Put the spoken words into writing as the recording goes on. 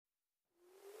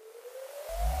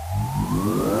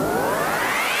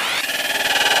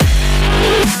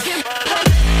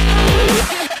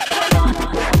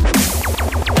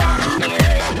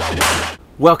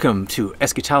Welcome to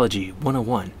Eschatology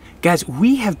 101. Guys,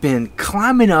 we have been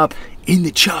climbing up in the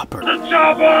chopper. The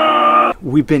chopper!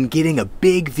 We've been getting a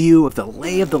big view of the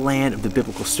lay of the land of the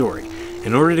biblical story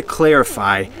in order to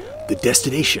clarify the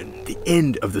destination, the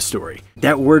end of the story.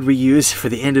 That word we use for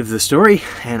the end of the story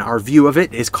and our view of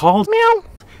it is called meow,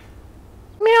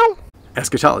 meow,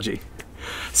 eschatology.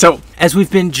 So, as we've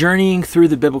been journeying through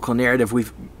the biblical narrative,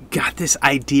 we've got this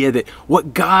idea that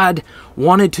what God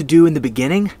wanted to do in the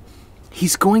beginning,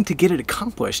 He's going to get it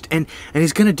accomplished, and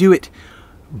He's going to do it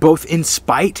both in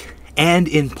spite and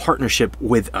in partnership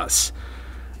with us.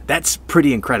 That's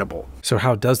pretty incredible. So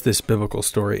how does this biblical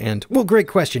story end? Well, great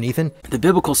question, Ethan. The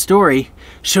biblical story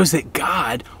shows that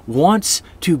God wants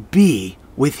to be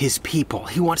with His people.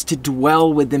 He wants to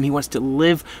dwell with them. He wants to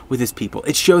live with His people.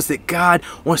 It shows that God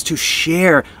wants to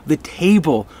share the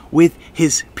table with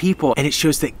His people. And it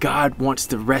shows that God wants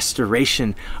the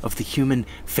restoration of the human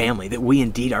family, that we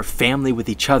indeed are family with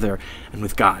each other and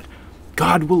with God.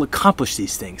 God will accomplish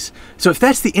these things. So if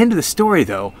that's the end of the story,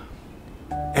 though,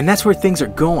 and that's where things are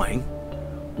going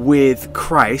with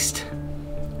Christ,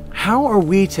 how are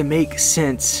we to make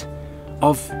sense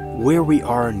of where we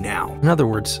are now? In other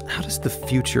words, how does the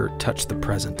future touch the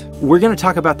present? We're going to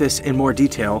talk about this in more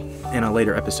detail in a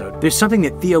later episode. There's something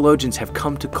that theologians have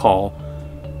come to call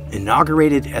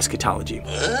inaugurated eschatology.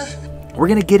 We're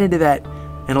going to get into that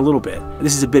in a little bit.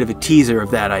 This is a bit of a teaser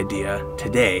of that idea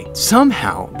today.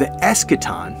 Somehow, the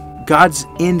eschaton, God's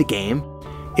end game,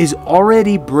 is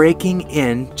already breaking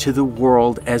into the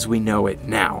world as we know it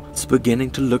now. It's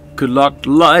beginning to look a lot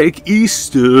like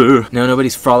Easter. No,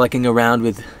 nobody's frolicking around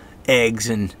with eggs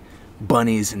and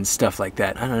bunnies and stuff like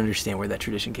that. I don't understand where that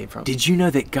tradition came from. Did you know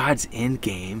that God's end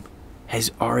game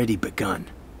has already begun?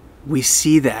 We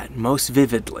see that most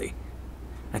vividly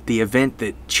at the event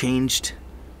that changed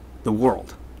the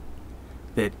world,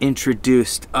 that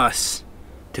introduced us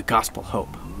to gospel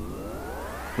hope.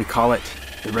 We call it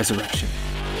the resurrection.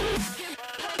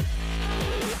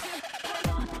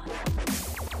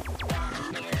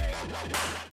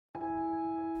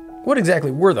 What exactly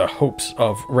were the hopes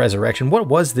of resurrection? What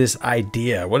was this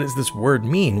idea? What does this word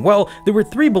mean? Well, there were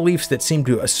three beliefs that seemed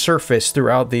to surface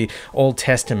throughout the Old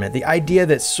Testament. The idea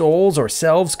that souls or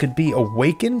selves could be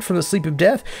awakened from the sleep of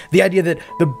death, the idea that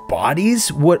the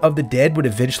bodies of the dead would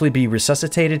eventually be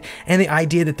resuscitated, and the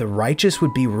idea that the righteous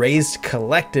would be raised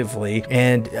collectively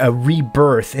and a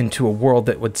rebirth into a world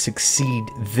that would succeed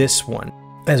this one.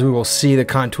 As we will see, the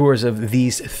contours of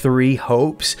these three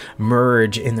hopes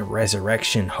merge in the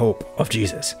resurrection hope of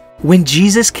Jesus. When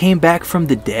Jesus came back from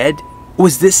the dead,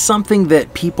 was this something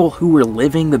that people who were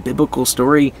living the biblical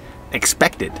story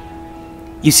expected?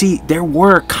 You see, there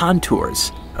were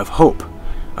contours of hope,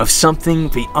 of something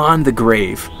beyond the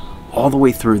grave, all the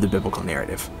way through the biblical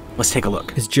narrative. Let's take a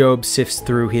look. As Job sifts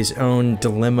through his own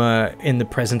dilemma in the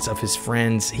presence of his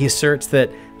friends, he asserts that,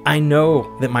 "I know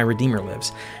that my Redeemer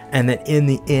lives, and that in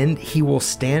the end he will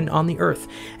stand on the earth.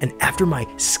 And after my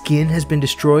skin has been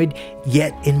destroyed,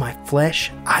 yet in my flesh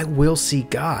I will see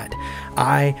God.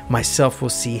 I myself will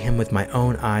see Him with my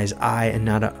own eyes, I and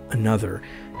not another.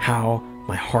 How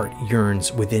my heart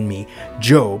yearns within me."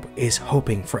 Job is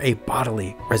hoping for a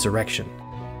bodily resurrection.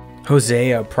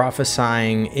 Hosea,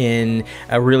 prophesying in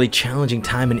a really challenging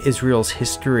time in Israel's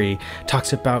history,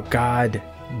 talks about God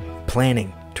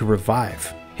planning to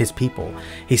revive His people.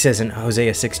 He says in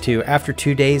Hosea 6:2, "After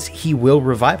 2 days He will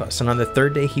revive us, and on the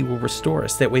third day He will restore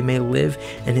us, that we may live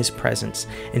in His presence."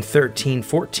 In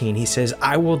 13:14, He says,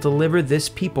 "I will deliver this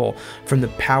people from the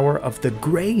power of the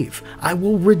grave. I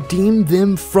will redeem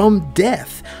them from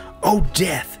death. O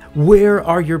death, where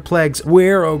are your plagues?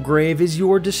 Where, O grave, is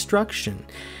your destruction?"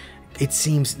 It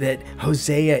seems that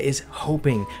Hosea is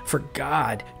hoping for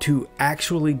God to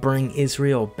actually bring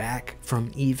Israel back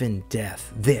from even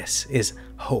death. This is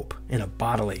hope in a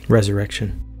bodily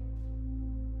resurrection.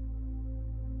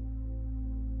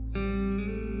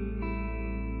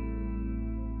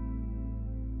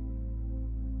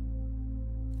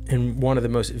 In one of the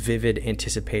most vivid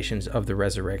anticipations of the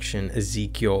resurrection,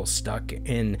 Ezekiel, stuck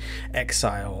in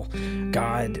exile,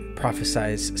 God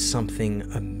prophesies something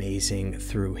amazing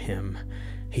through him.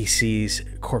 He sees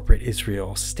corporate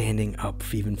Israel standing up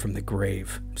even from the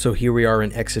grave. So here we are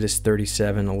in Exodus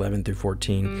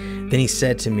 37:11-14. "Then he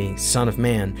said to me, 'Son of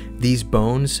man, these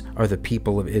bones are the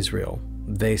people of Israel.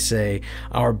 They say,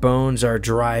 our bones are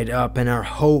dried up and our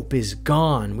hope is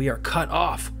gone. We are cut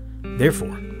off.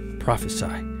 Therefore,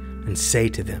 prophesy and say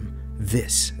to them,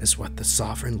 this is what the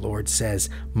sovereign Lord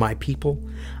says, my people,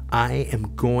 I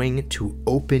am going to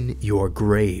open your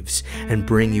graves and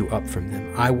bring you up from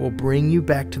them. I will bring you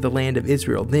back to the land of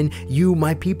Israel. Then you,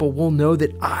 my people, will know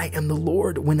that I am the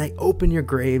Lord when I open your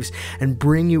graves and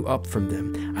bring you up from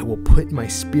them. I will put my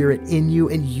spirit in you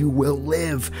and you will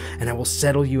live, and I will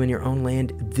settle you in your own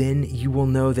land. Then you will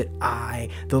know that I,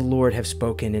 the Lord, have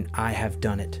spoken and I have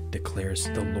done it, declares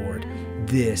the Lord.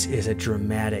 This is a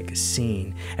dramatic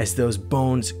scene as those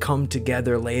bones come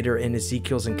together later in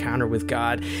Ezekiel's encounter with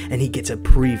God, and he gets a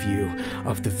preview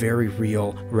of the very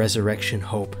real resurrection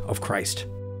hope of Christ.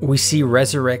 We see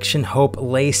resurrection hope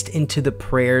laced into the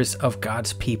prayers of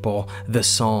God's people, the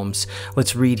Psalms.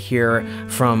 Let's read here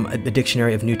from the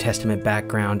Dictionary of New Testament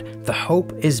Background. The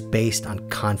hope is based on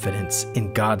confidence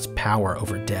in God's power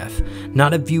over death,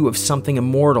 not a view of something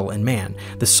immortal in man.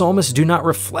 The psalmists do not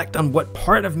reflect on what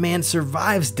part of man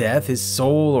survives death, his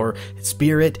soul or his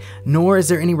spirit, nor is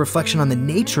there any reflection on the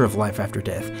nature of life after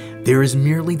death. There is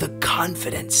merely the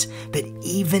confidence that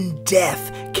even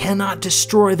death cannot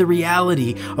destroy the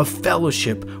reality of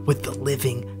fellowship with the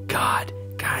living God.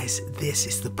 Guys, this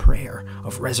is the prayer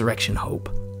of resurrection hope.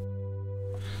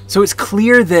 So it's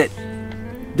clear that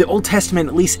the Old Testament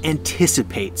at least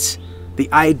anticipates the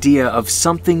idea of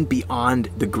something beyond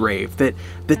the grave, that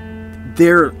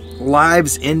their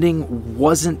lives ending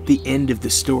wasn't the end of the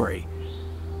story.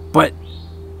 But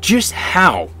just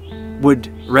how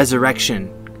would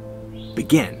resurrection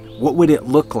begin? What would it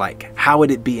look like? How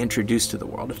would it be introduced to the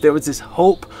world? If there was this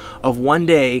hope of one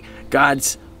day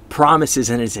God's promises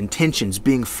and his intentions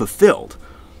being fulfilled,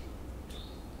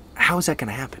 how is that going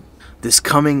to happen? This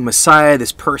coming Messiah,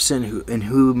 this person in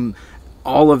whom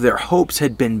all of their hopes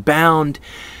had been bound,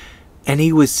 and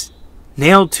he was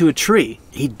nailed to a tree.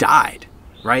 He died,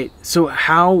 right? So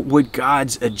how would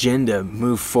God's agenda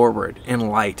move forward in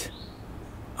light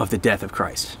of the death of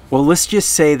Christ? Well, let's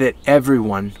just say that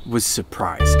everyone was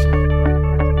surprised.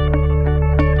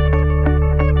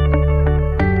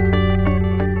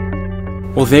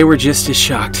 Well, they were just as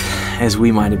shocked as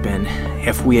we might have been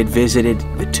if we had visited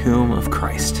the tomb of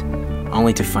Christ,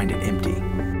 only to find it empty.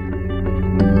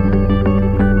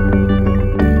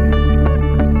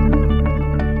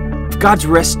 God's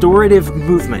restorative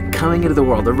movement coming into the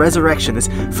world, the resurrection, this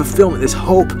fulfillment, this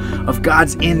hope of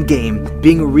God's end game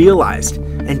being realized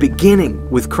and beginning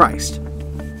with Christ.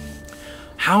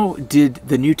 How did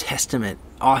the New Testament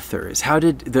authors, how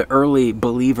did the early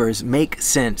believers make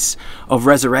sense of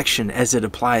resurrection as it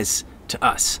applies to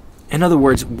us? In other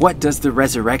words, what does the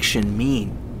resurrection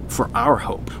mean for our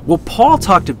hope? Well, Paul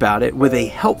talked about it with a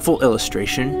helpful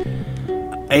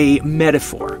illustration, a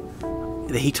metaphor.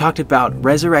 He talked about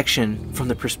resurrection from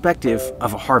the perspective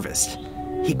of a harvest.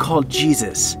 He called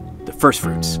Jesus the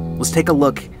firstfruits. Let's take a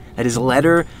look at his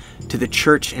letter to the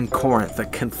church in Corinth, a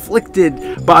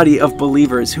conflicted body of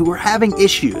believers who were having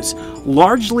issues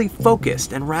largely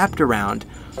focused and wrapped around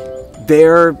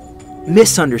their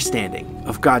misunderstanding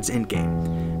of God's endgame.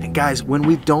 And guys, when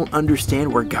we don't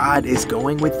understand where God is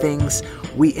going with things,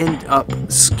 we end up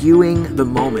skewing the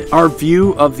moment. Our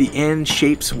view of the end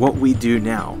shapes what we do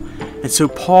now. And so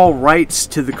Paul writes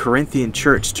to the Corinthian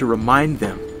church to remind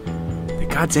them that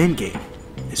God's endgame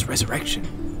is resurrection.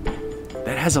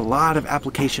 That has a lot of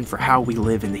application for how we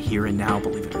live in the here and now,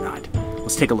 believe it or not.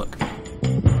 Let's take a look.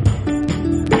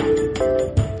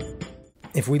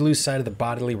 If we lose sight of the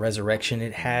bodily resurrection,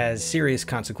 it has serious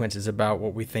consequences about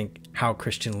what we think how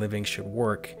Christian living should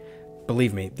work.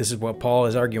 Believe me, this is what Paul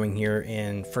is arguing here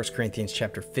in 1 Corinthians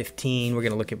chapter 15. We're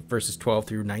going to look at verses 12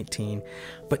 through 19.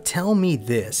 But tell me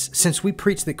this, since we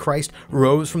preach that Christ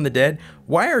rose from the dead,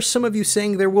 why are some of you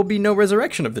saying there will be no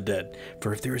resurrection of the dead?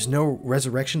 For if there is no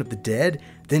resurrection of the dead,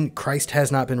 then Christ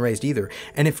has not been raised either.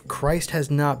 And if Christ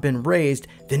has not been raised,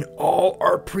 then all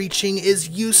our preaching is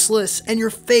useless, and your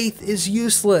faith is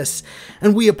useless.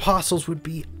 And we apostles would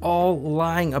be all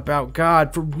lying about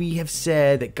God, for we have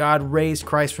said that God raised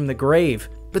Christ from the grave.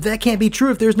 But that can't be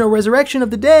true if there's no resurrection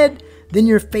of the dead. Then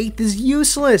your faith is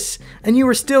useless, and you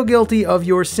are still guilty of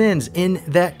your sins. In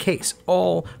that case,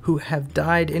 all who have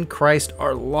died in Christ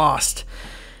are lost.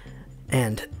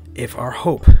 And if our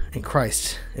hope in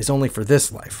Christ is only for this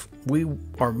life, we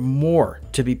are more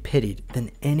to be pitied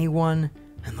than anyone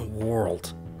in the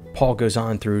world. Paul goes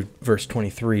on through verse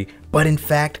 23, but in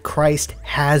fact, Christ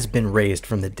has been raised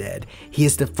from the dead. He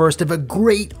is the first of a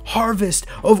great harvest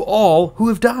of all who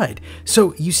have died.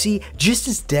 So you see, just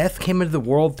as death came into the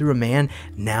world through a man,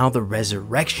 now the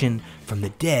resurrection from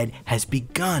the dead has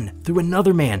begun through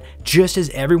another man. Just as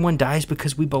everyone dies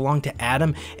because we belong to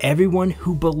Adam, everyone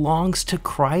who belongs to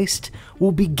Christ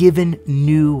will be given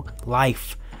new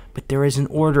life But there is an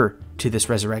order to this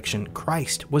resurrection.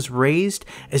 Christ was raised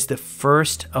as the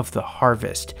first of the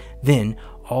harvest. Then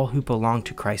all who belong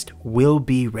to Christ will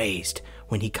be raised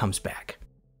when he comes back.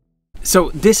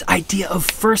 So this idea of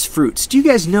first fruits, do you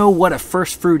guys know what a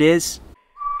first fruit is?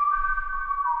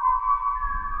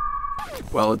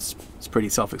 Well, it's pretty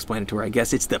self-explanatory, I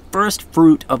guess. It's the first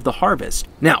fruit of the harvest.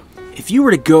 Now, if you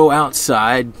were to go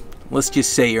outside, let's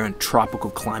just say you're in a tropical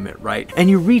climate, right? And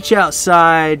you reach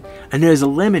outside and there's a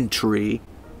lemon tree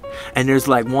and there's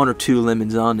like 1 or 2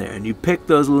 lemons on there, and you pick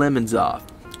those lemons off.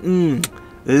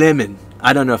 Lemon.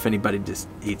 I don't know if anybody just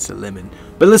eats a lemon,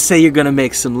 but let's say you're gonna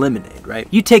make some lemonade, right?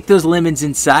 You take those lemons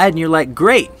inside and you're like,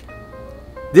 great,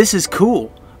 this is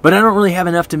cool, but I don't really have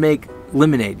enough to make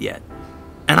lemonade yet.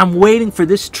 And I'm waiting for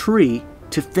this tree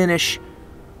to finish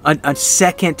a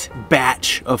second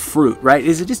batch of fruit, right?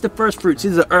 Is it just the first fruits?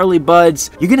 These are the early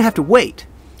buds. You're gonna have to wait.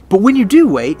 But when you do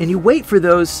wait, and you wait for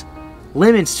those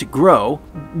lemons to grow,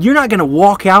 you're not gonna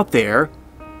walk out there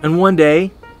and one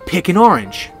day pick an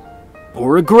orange,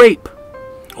 or a grape,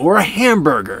 or a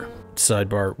hamburger.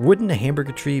 Sidebar, wouldn't a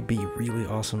hamburger tree be really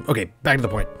awesome? Okay, back to the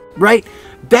point. Right?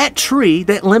 That tree,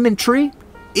 that lemon tree,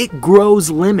 it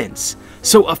grows lemons.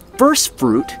 So a first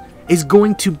fruit is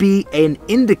going to be an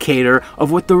indicator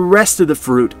of what the rest of the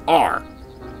fruit are.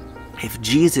 If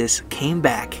Jesus came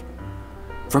back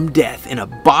from death in a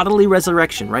bodily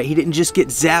resurrection, right? He didn't just get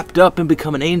zapped up and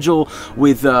become an angel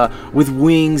with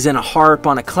wings and a harp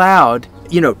on a cloud.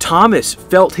 You know, Thomas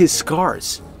felt his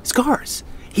scars.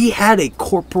 He had a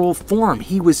corporal form.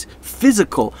 He was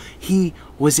physical. He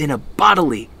was in a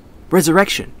bodily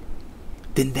resurrection.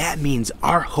 Then that means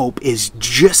our hope is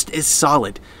just as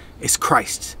solid as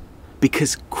Christ's,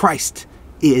 because Christ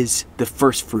is the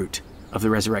first fruit of the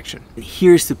resurrection. And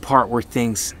here's the part where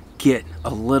things get a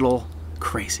little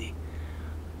crazy,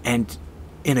 and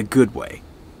in a good way.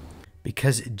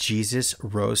 Because Jesus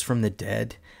rose from the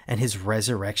dead and his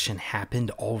resurrection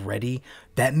happened already,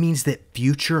 that means that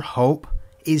future hope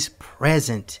is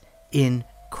present in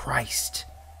Christ.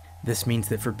 This means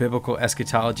that for biblical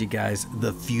eschatology, guys,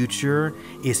 the future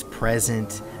is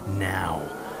present now.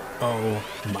 Oh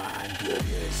my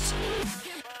goodness.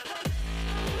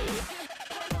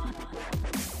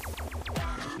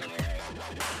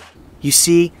 You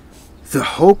see, the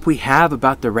hope we have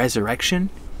about the resurrection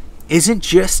isn't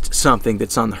just something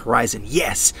that's on the horizon.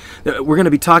 Yes, we're going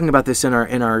to be talking about this in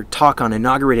our talk on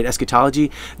inaugurated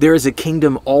eschatology. There is a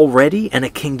kingdom already and a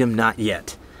kingdom not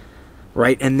yet,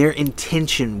 right? And they're in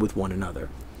tension with one another.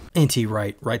 N.T.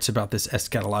 Wright writes about this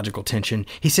eschatological tension.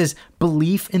 He says,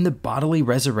 belief in the bodily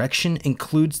resurrection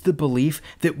includes the belief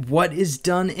that what is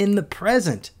done in the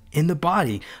present, in the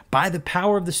body, by the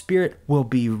power of the Spirit, will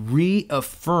be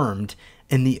reaffirmed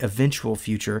in the eventual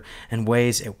future in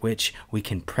ways at which we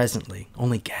can presently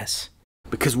only guess.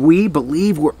 Because we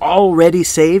believe we're already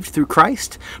saved through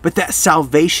Christ, but that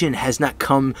salvation has not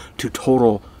come to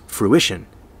total fruition,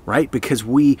 right? Because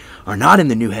we are not in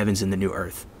the new heavens and the new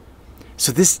earth.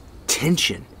 So this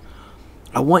tension,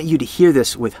 I want you to hear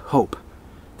this with hope,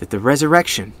 that the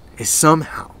resurrection is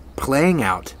somehow playing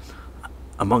out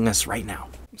among us right now.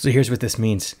 So here's what this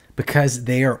means. Because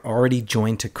they are already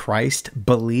joined to Christ,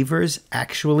 believers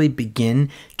actually begin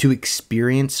to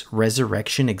experience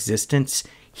resurrection existence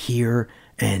here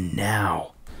and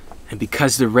now. And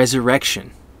because the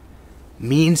resurrection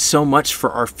means so much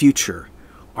for our future,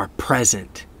 our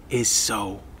present is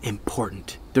so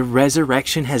important. The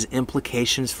resurrection has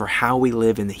implications for how we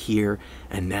live in the here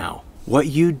and now. What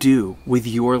you do with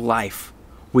your life,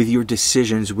 with your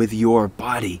decisions, with your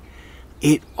body,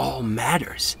 it all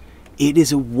matters. It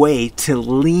is a way to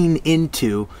lean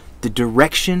into the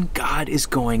direction God is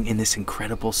going in this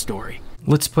incredible story.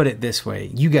 Let's put it this way.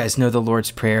 You guys know the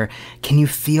Lord's Prayer. Can you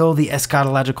feel the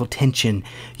eschatological tension?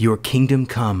 Your kingdom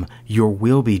come, your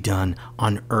will be done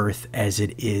on earth as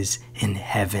it is in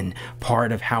heaven.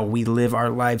 Part of how we live our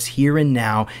lives here and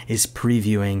now is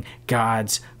previewing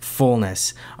God's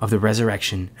fullness of the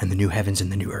resurrection and the new heavens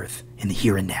and the new earth in the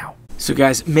here and now. So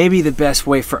guys, maybe the best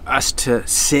way for us to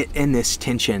sit in this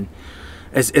tension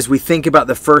as we think about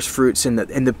the first fruits and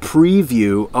the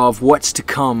preview of what's to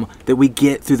come that we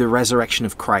get through the resurrection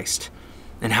of Christ,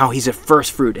 and how he's a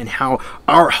first fruit, and how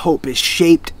our hope is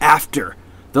shaped after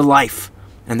the life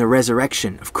and the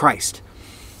resurrection of Christ.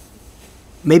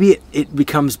 Maybe it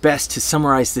becomes best to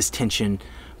summarize this tension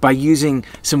by using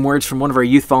some words from one of our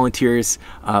youth volunteers,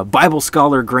 Bible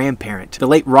scholar grandparent, the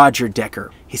late Roger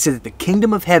Decker. He said that the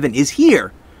kingdom of heaven is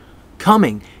here,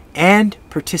 coming, and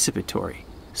participatory.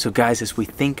 So guys, as we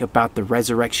think about the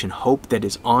resurrection hope that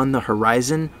is on the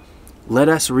horizon, let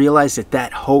us realize that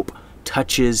that hope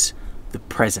touches the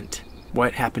present.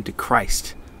 What happened to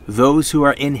Christ those who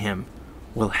are in him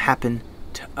will happen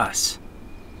to us.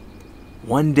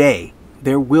 One day,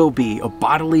 there will be a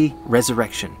bodily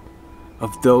resurrection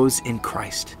of those in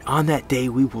Christ. On that day,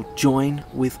 we will join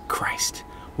with Christ.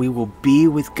 We will be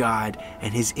with God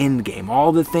and his end game.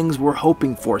 All the things we're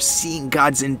hoping for, seeing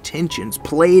God's intentions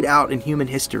played out in human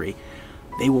history,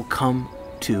 they will come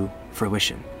to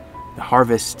fruition. The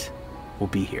harvest will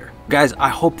be here. Guys, I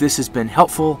hope this has been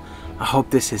helpful. I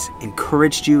hope this has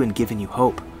encouraged you and given you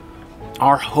hope.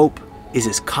 Our hope is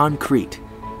as concrete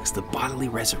as the bodily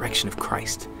resurrection of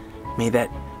Christ. May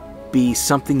that be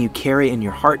something you carry in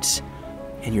your hearts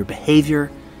and your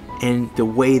behavior and the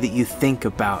way that you think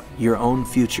about your own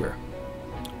future.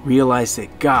 Realize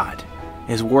that God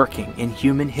is working in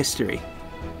human history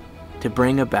to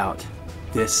bring about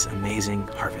this amazing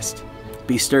harvest.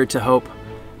 Be stirred to hope.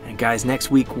 And guys,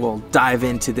 next week we'll dive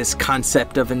into this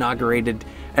concept of inaugurated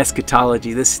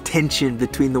eschatology, this tension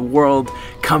between the world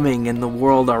coming and the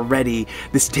world already,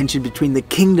 this tension between the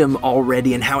kingdom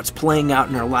already and how it's playing out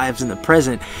in our lives in the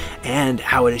present, and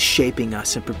how it is shaping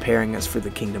us and preparing us for the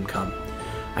kingdom come.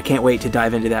 I can't wait to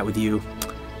dive into that with you.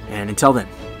 And until then,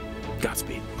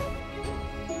 Godspeed.